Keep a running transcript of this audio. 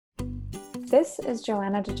This is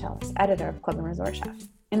Joanna DeChellis, editor of Club and Resort Chef.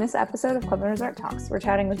 In this episode of Club and Resort Talks, we're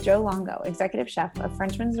chatting with Joe Longo, executive chef of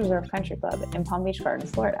Frenchman's Reserve Country Club in Palm Beach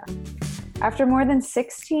Gardens, Florida. After more than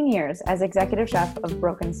 16 years as executive chef of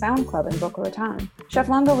Broken Sound Club in Boca Raton, Chef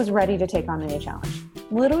Longo was ready to take on a new challenge.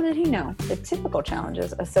 Little did he know, the typical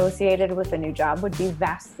challenges associated with the new job would be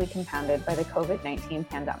vastly compounded by the COVID-19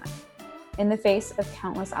 pandemic. In the face of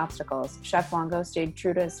countless obstacles, Chef Longo stayed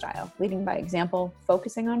true to his style, leading by example,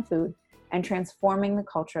 focusing on food, and transforming the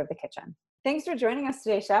culture of the kitchen. Thanks for joining us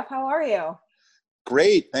today, Chef. How are you?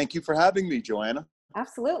 Great. Thank you for having me, Joanna.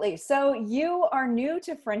 Absolutely. So you are new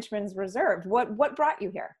to Frenchman's Reserve. What brought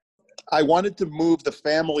you here? I wanted to move the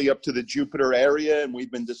family up to the Jupiter area, and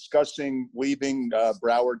we've been discussing leaving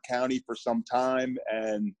Broward County for some time,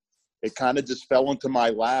 and it kind of just fell into my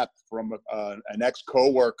lap from an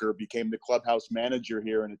ex-coworker became the clubhouse manager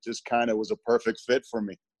here, and it just kind of was a perfect fit for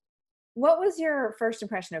me. What was your first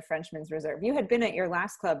impression of Frenchman's Reserve? You had been at your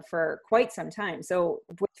last club for quite some time. So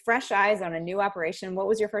with fresh eyes on a new operation, what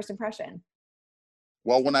was your first impression?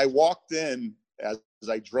 Well, when I walked in, as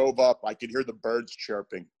I drove up, I could hear the birds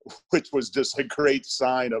chirping, which was just a great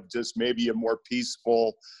sign of just maybe a more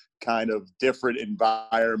peaceful, kind of different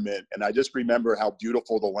environment. And I just remember how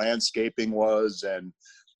beautiful the landscaping was and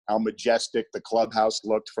how majestic the clubhouse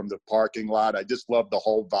looked from the parking lot. I just loved the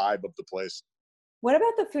whole vibe of the place. What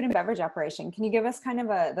about the food and beverage operation? Can you give us kind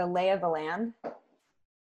of the lay of the land?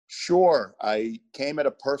 Sure. I came at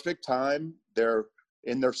a perfect time. They're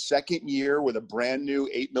in their second year with a brand new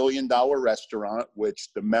 $8 million restaurant, which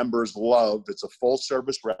the members love. It's a full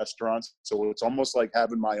service restaurant, so it's almost like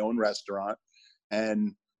having my own restaurant.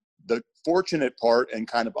 And the fortunate part, and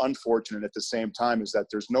kind of unfortunate at the same time, is that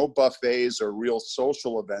there's no buffets or real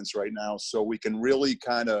social events right now. So we can really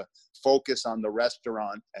kind of focus on the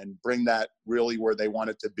restaurant and bring that really where they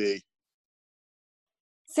want it to be.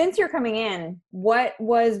 Since you're coming in, what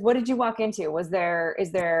did you walk into? Is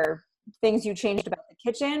there things you changed about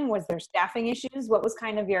the kitchen? Was there staffing issues? What was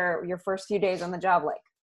kind of your first few days on the job like?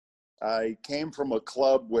 I came from a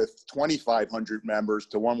club with 2,500 members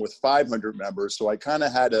to one with 500 members. So I kind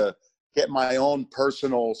of had to get my own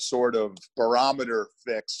personal sort of barometer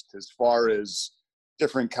fixed as far as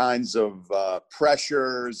different kinds of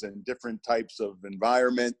pressures and different types of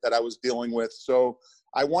environment that I was dealing with. So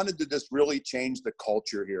I wanted to just really change the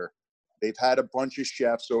culture here. They've had a bunch of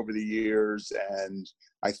chefs over the years, and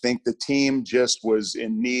I think the team just was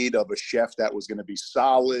in need of a chef that was going to be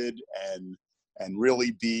solid and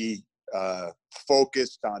really be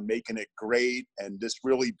focused on making it great and just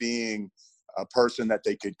really being a person that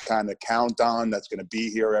they could kind of count on that's going to be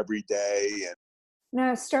here every day. And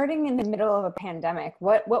now, starting in the middle of a pandemic,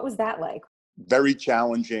 what was that like? Very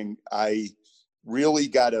challenging. I really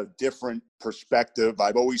got a different perspective.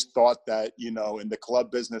 I've always thought that, in the club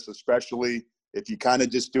business especially, if you kind of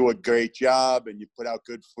just do a great job and you put out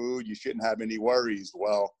good food, you shouldn't have any worries.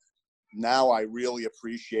 Well, now I really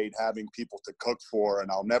appreciate having people to cook for, and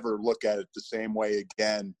I'll never look at it the same way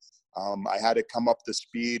again. I had to come up to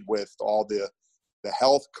speed with all the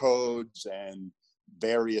health codes and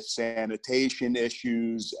various sanitation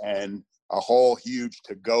issues and a whole huge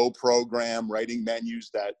to-go program, writing menus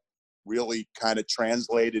that really kind of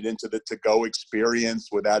translated into the to-go experience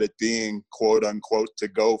without it being quote-unquote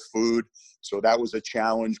to-go food. So that was a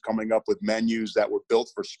challenge, coming up with menus that were built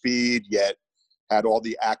for speed, yet had all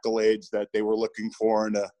the accolades that they were looking for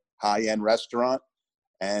in a high-end restaurant,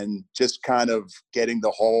 and just kind of getting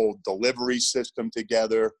the whole delivery system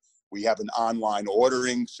together. We have an online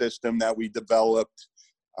ordering system that we developed.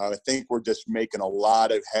 I think we're just making a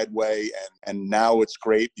lot of headway, and now it's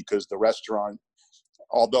great because the restaurant,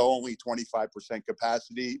 although only 25%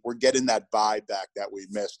 capacity, we're getting that vibe back that we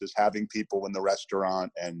missed, is having people in the restaurant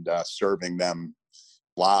and serving them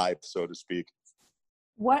live, so to speak.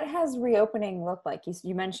 What has reopening looked like?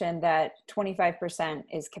 You mentioned that 25%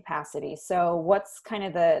 is capacity. So what's kind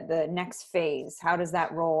of the next phase? How does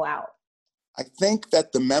that roll out? I think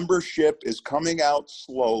that the membership is coming out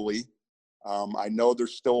slowly. I know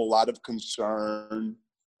there's still a lot of concern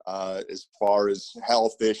as far as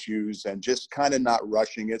health issues and just kind of not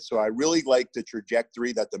rushing it. So I really like the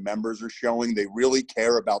trajectory that the members are showing. They really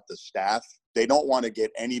care about the staff. They don't want to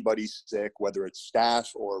get anybody sick, whether it's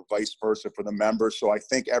staff or vice versa for the members. So I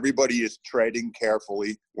think everybody is treading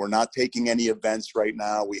carefully. We're not taking any events right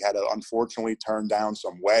now. We had to unfortunately turn down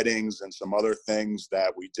some weddings and some other things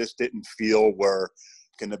that we just didn't feel were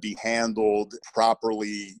going to be handled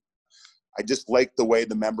properly. I just like the way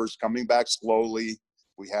the members coming back slowly.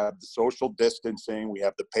 We have the social distancing. We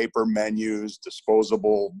have the paper menus,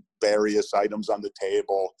 disposable various items on the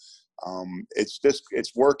table.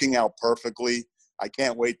 It's working out perfectly. I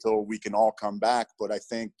can't wait till we can all come back. But I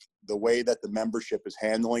think the way that the membership is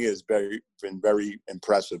handling it has been very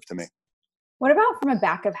impressive to me. What about from a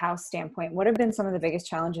back of house standpoint? What have been some of the biggest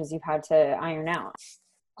challenges you've had to iron out?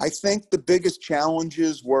 I think the biggest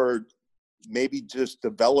challenges were maybe just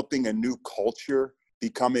developing a new culture,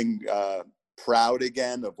 becoming proud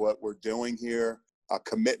again of what we're doing here, a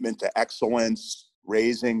commitment to excellence,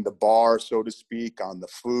 raising the bar, so to speak, on the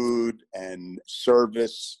food and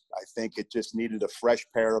service. I think it just needed a fresh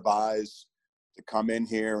pair of eyes to come in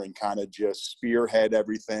here and kind of just spearhead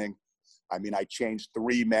everything. I mean, I changed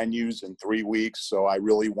 3 menus in 3 weeks, so I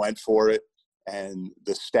really went for it. And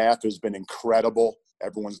the staff has been incredible.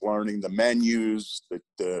 Everyone's learning the menus.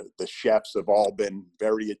 The chefs have all been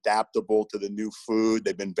very adaptable to the new food.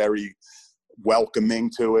 They've been very welcoming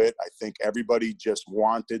to it. I think everybody just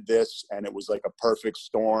wanted this, and it was like a perfect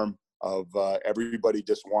storm of everybody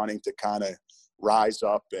just wanting to kind of rise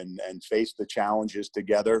up and face the challenges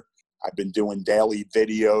together. I've been doing daily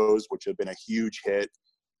videos, which have been a huge hit.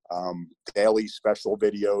 Daily special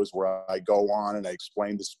videos where I go on and I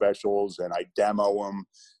explain the specials and I demo them.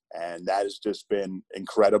 And that has just been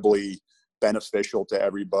incredibly beneficial to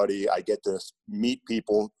everybody. I get to meet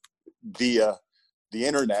people via the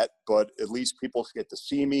internet, but at least people get to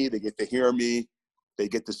see me. They get to hear me. They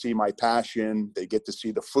get to see my passion. They get to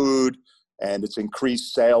see the food, and it's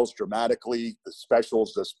increased sales dramatically. The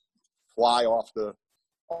specials just fly off the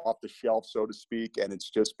shelf, so to speak. And it's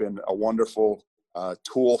just been a wonderful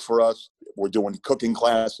tool for us. We're doing cooking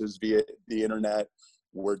classes via the internet.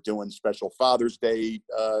 We're doing special Father's Day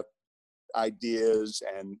ideas.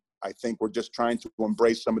 And I think we're just trying to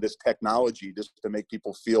embrace some of this technology just to make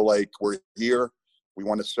people feel like we're here. We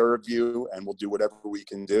want to serve you, and we'll do whatever we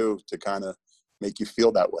can do to kind of make you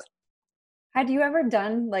feel that way. Had you ever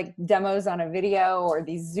done like demos on a video or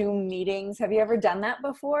these Zoom meetings? Have you ever done that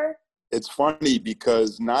before? It's funny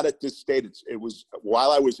because not at this stage. It was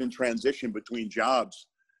while I was in transition between jobs,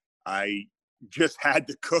 I just had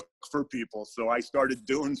to cook for people. So I started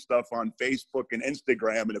doing stuff on Facebook and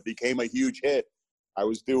Instagram, and it became a huge hit. I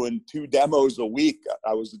was doing 2 demos a week.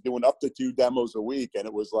 I was doing up to 2 demos a week. And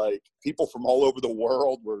it was like people from all over the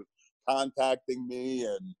world were contacting me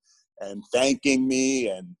and thanking me.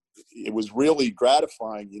 And it was really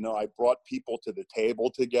gratifying. You know, I brought people to the table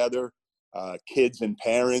together. Kids and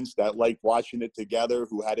parents that liked watching it together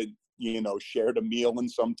who hadn't, shared a meal. And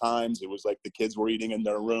sometimes it was like the kids were eating in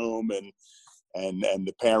their room and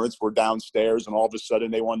the parents were downstairs, and all of a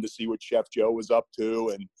sudden they wanted to see what Chef Joe was up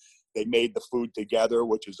to. And they made the food together,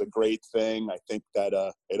 which is a great thing. I think that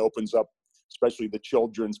it opens up, especially the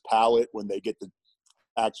children's palate when they get to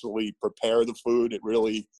actually prepare the food. It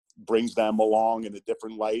really brings them along in a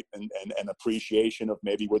different light and appreciation of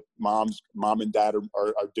maybe what mom and dad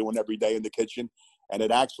are doing every day in the kitchen. And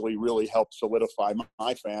it actually really helped solidify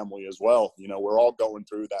my family as well. You know, we're all going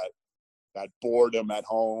through that boredom at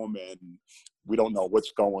home, and we don't know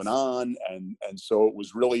what's going on. And so it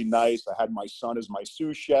was really nice. I had my son as my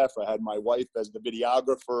sous chef. I had my wife as the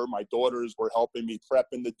videographer. My daughters were helping me prep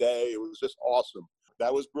in the day. It was just awesome.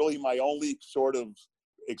 That was really my only sort of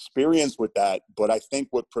experience with that. But I think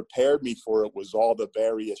what prepared me for it was all the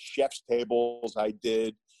various chef's tables I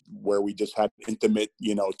did, where we just had intimate,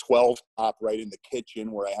 12 top right in the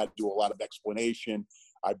kitchen, where I had to do a lot of explanation.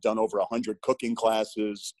 I've done over 100 cooking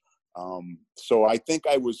classes. So I think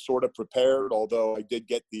I was sort of prepared, although I did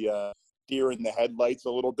get the deer in the headlights a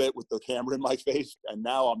little bit with the camera in my face, and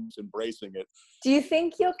now I'm just embracing it. Do you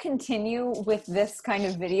think you'll continue with this kind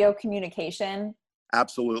of video communication?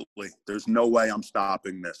 Absolutely. There's no way I'm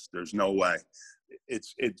stopping this. There's no way.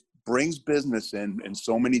 It brings business in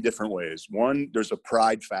so many different ways. One, there's a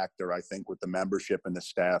pride factor, I think, with the membership and the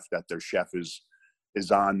staff that their chef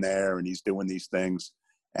is on there and he's doing these things.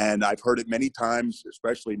 And I've heard it many times,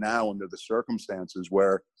 especially now under the circumstances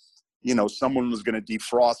where, someone was going to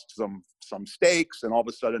defrost some steaks, and all of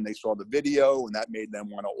a sudden they saw the video and that made them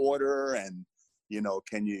want to order. And,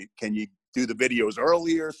 can you do the videos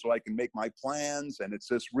earlier so I can make my plans? And it's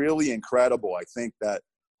just really incredible. I think that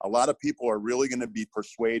a lot of people are really going to be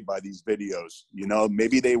persuaded by these videos.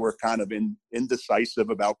 Maybe they were kind of indecisive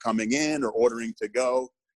about coming in or ordering to go,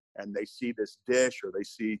 and they see this dish or they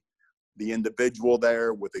see the individual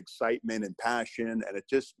there with excitement and passion, and it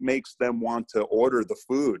just makes them want to order the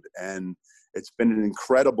food. And it's been an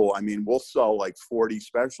incredible, we'll sell like 40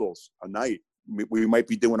 specials a night. We might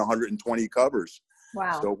be doing 120 covers.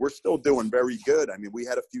 Wow. So we're still doing very good. We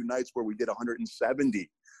had a few nights where we did 170,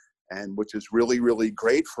 and which is really, really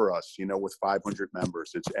great for us, with 500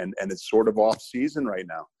 members. It's sort of off season right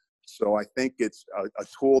now. So I think it's a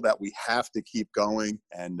tool that we have to keep going,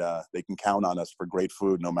 and they can count on us for great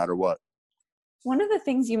food no matter what. One of the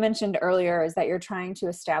things you mentioned earlier is that you're trying to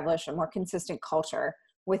establish a more consistent culture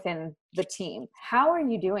within the team. How are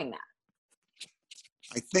you doing that?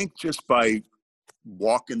 I think just by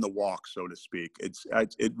walking the walk, so to speak.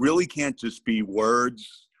 It really can't just be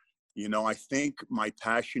words. You know, I think my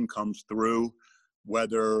passion comes through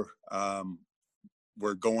whether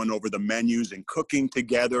we're going over the menus and cooking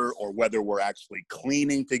together or whether we're actually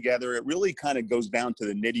cleaning together. It really kind of goes down to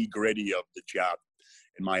the nitty-gritty of the job,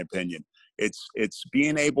 in my opinion. It's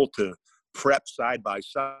being able to prep side by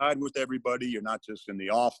side with everybody. You're not just in the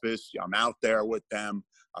office. I'm out there with them.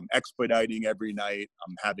 I'm expediting every night.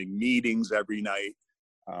 I'm having meetings every night.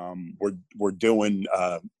 We're doing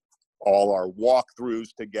all our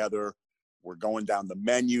walkthroughs together. We're going down the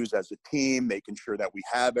menus as a team, making sure that we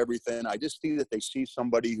have everything. I just see that they see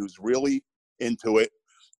somebody who's really into it.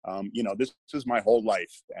 You know, this is my whole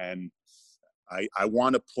life, and I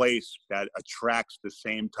want a place that attracts the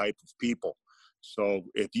same type of people. So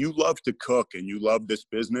if you love to cook and you love this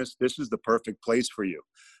business, this is the perfect place for you.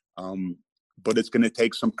 But it's going to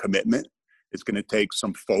take some commitment. It's going to take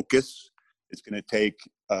some focus. It's going to take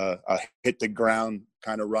a hit the ground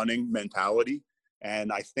kind of running mentality.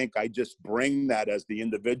 And I think I just bring that as the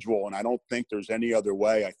individual, and I don't think there's any other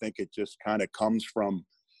way. I think it just kind of comes from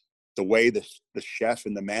the way the chef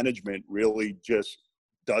and the management really just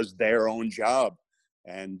does their own job.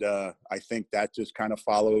 And I think that just kind of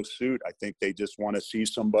follows suit. I think they just want to see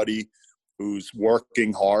somebody who's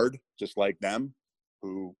working hard, just like them,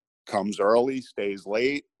 who comes early, stays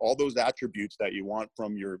late, all those attributes that you want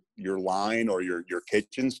from your line or your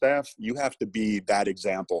kitchen staff. You have to be that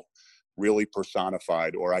example, really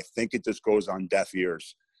personified, or I think it just goes on deaf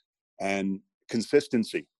ears. And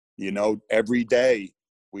consistency, you know, every day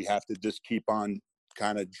we have to just keep on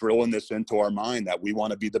kind of drilling this into our mind that we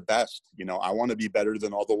want to be the best. You know, I want to be better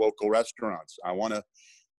than all the local restaurants. I want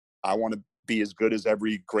to be as good as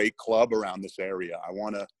every great club around this area. I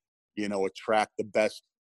want to, you know, attract the best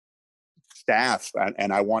staff,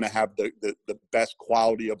 and I want to have the best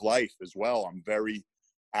quality of life as well. I'm very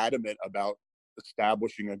adamant about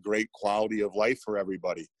establishing a great quality of life for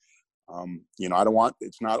everybody. You know,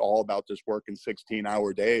 it's not all about just working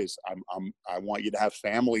 16-hour days. I want you to have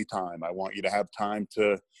family time. I want you to have time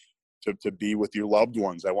to be with your loved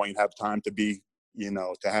ones. I want you to have time to be, you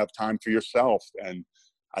know, to have time for yourself. And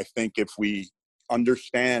I think if we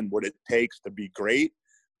understand what it takes to be great,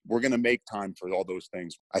 we're going to make time for all those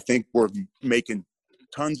things. I think we're making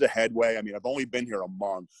tons of headway. I mean, I've only been here a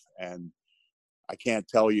month, and I can't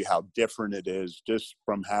tell you how different it is just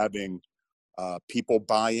from having people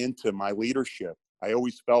buy into my leadership. I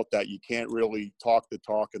always felt that you can't really talk the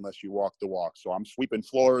talk unless you walk the walk. So I'm sweeping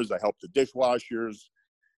floors. I help the dishwashers.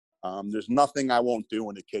 There's nothing I won't do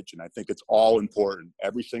in the kitchen. I think it's all important.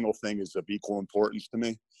 Every single thing is of equal importance to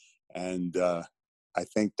me. And I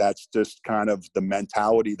think that's just kind of the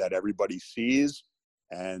mentality that everybody sees,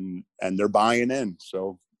 and they're buying in.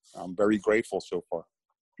 So I'm very grateful so far.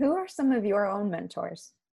 Who are some of your own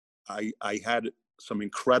mentors? I had some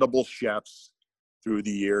incredible chefs through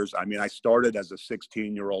the years. I mean, I started as a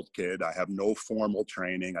 16-year-old kid. I have no formal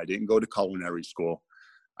training. I didn't go to culinary school.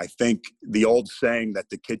 I think the old saying that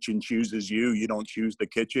the kitchen chooses you, you don't choose the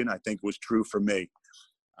kitchen, I think was true for me.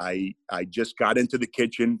 I just got into the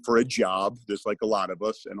kitchen for a job, just like a lot of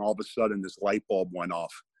us, and all of a sudden this light bulb went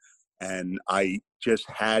off. And I just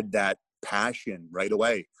had that passion right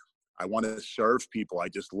away. I want to serve people. I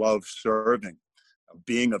just love serving,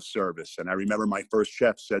 being of service. And I remember my first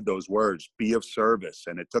chef said those words, be of service.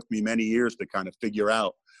 And it took me many years to kind of figure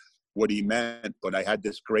out what he meant. But I had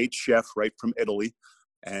this great chef right from Italy,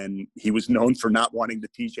 and he was known for not wanting to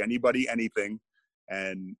teach anybody anything.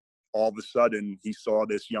 And all of a sudden he saw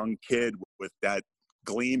this young kid with that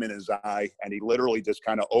gleam in his eye, and he literally just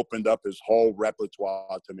kind of opened up his whole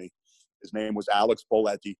repertoire to me. His name was Alex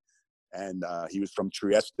Boletti, and he was from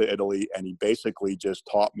Trieste, Italy, and he basically just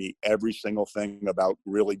taught me every single thing about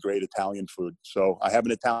really great Italian food. So I have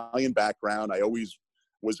an Italian background. I always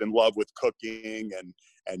was in love with cooking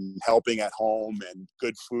and helping at home and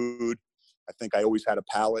good food. I think I always had a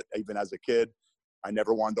palate, even as a kid. I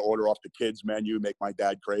never wanted to order off the kids' menu, make my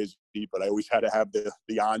dad crazy, but I always had to have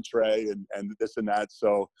the entree and this and that.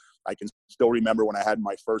 So I can still remember when I had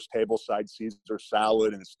my first tableside Caesar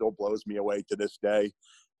salad, and it still blows me away to this day.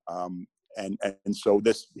 And so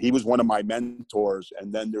he was one of my mentors.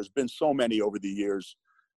 And then there's been so many over the years.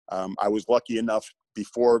 I was lucky enough,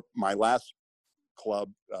 before my last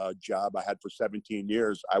club job I had for 17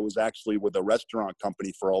 years, I was actually with a restaurant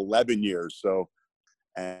company for 11 years. So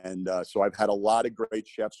I've had a lot of great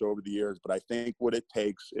chefs over the years, but I think what it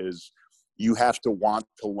takes is you have to want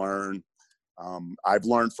to learn. I've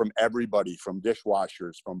learned from everybody, from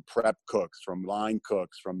dishwashers, from prep cooks, from line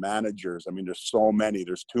cooks, from managers. I mean, there's so many,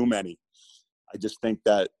 there's too many. I just think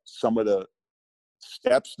that some of the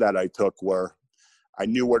steps that I took were, I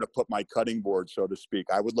knew where to put my cutting board, so to speak.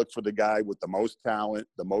 I would look for the guy with the most talent,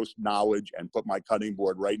 the most knowledge, and put my cutting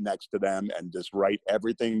board right next to them and just write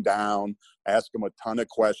everything down, ask them a ton of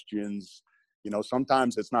questions. You know,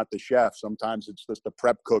 sometimes it's not the chef. Sometimes it's just the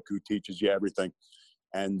prep cook who teaches you everything.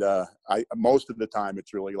 And most of the time,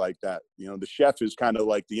 it's really like that. You know, the chef is kind of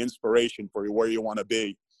like the inspiration for where you want to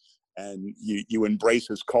be. And you embrace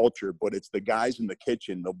his culture, but it's the guys in the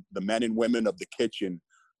kitchen, the men and women of the kitchen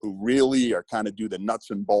who really are kind of do the nuts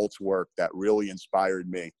and bolts work that really inspired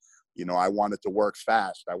me. You know, I wanted to work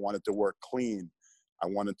fast. I wanted to work clean. I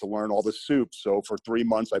wanted to learn all the soups. So for 3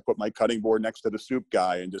 months, I put my cutting board next to the soup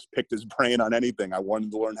guy and just picked his brain on anything. I wanted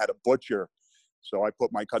to learn how to butcher. So I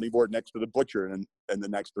put my cutting board next to the butcher in the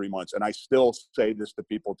next 3 months. And I still say this to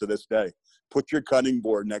people to this day. Put your cutting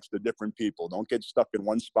board next to different people. Don't get stuck in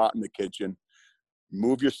one spot in the kitchen.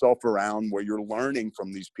 Move yourself around where you're learning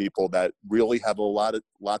from these people that really have a lot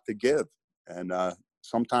to give. And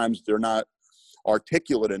sometimes they're not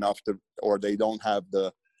articulate enough or they don't have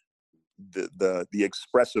the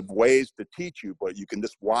expressive ways to teach you, but you can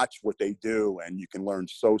just watch what they do and you can learn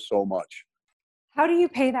so much. How do you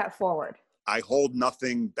pay that forward? I hold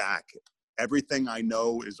nothing back. Everything I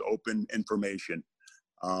know is open information.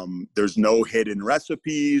 There's no hidden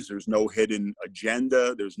recipes. There's no hidden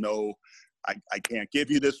agenda. There's no, I can't give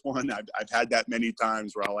you this one. I've had that many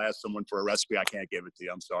times where I'll ask someone for a recipe. I can't give it to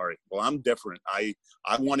you. I'm sorry. Well, I'm different. I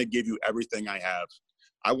want to give you everything I have.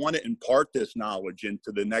 I want to impart this knowledge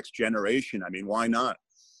into the next generation. I mean, why not?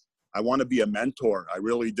 I want to be a mentor. I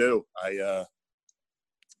really do. I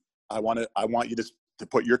want you to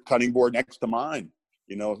put your cutting board next to mine.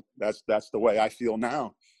 You know, that's the way I feel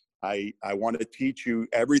now. I want to teach you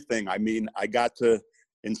everything. I mean, I got to,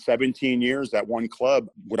 in 17 years at one club,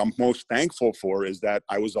 what I'm most thankful for is that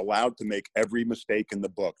I was allowed to make every mistake in the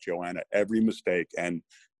book, Joanna, every mistake. And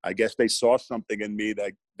I guess they saw something in me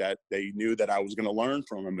that they knew that I was going to learn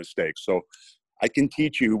from a mistake. So I can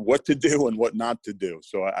teach you what to do and what not to do.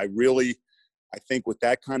 So I think with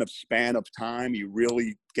that kind of span of time, you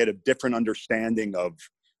really get a different understanding of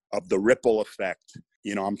the ripple effect.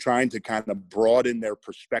 You know, I'm trying to kind of broaden their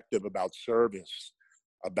perspective about service,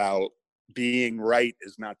 about being right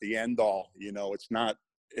is not the end all. You know, it's not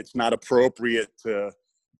appropriate to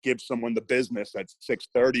give someone the business at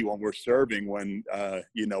 6:30 when we're serving, when,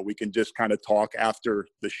 you know, we can just kind of talk after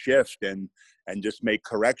the shift and just make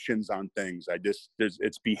corrections on things.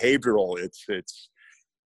 It's behavioral.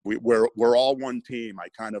 We're all one team. I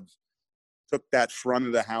kind of took that front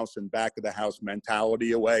of the house and back of the house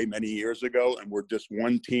mentality away many years ago, and we're just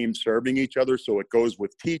one team serving each other. So it goes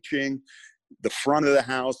with teaching the front of the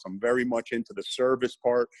house. I'm very much into the service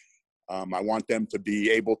part. I want them to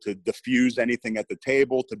be able to diffuse anything at the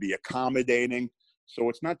table, to be accommodating. So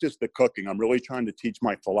it's not just the cooking. I'm really trying to teach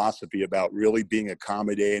my philosophy about really being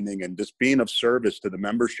accommodating and just being of service to the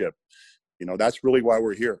membership. You know, that's really why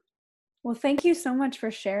we're here. Well, thank you so much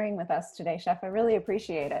for sharing with us today, Chef. I really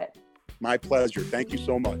appreciate it. My pleasure. Thank you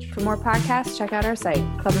so much. For more podcasts, check out our site,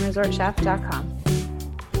 clubandresortchef.com.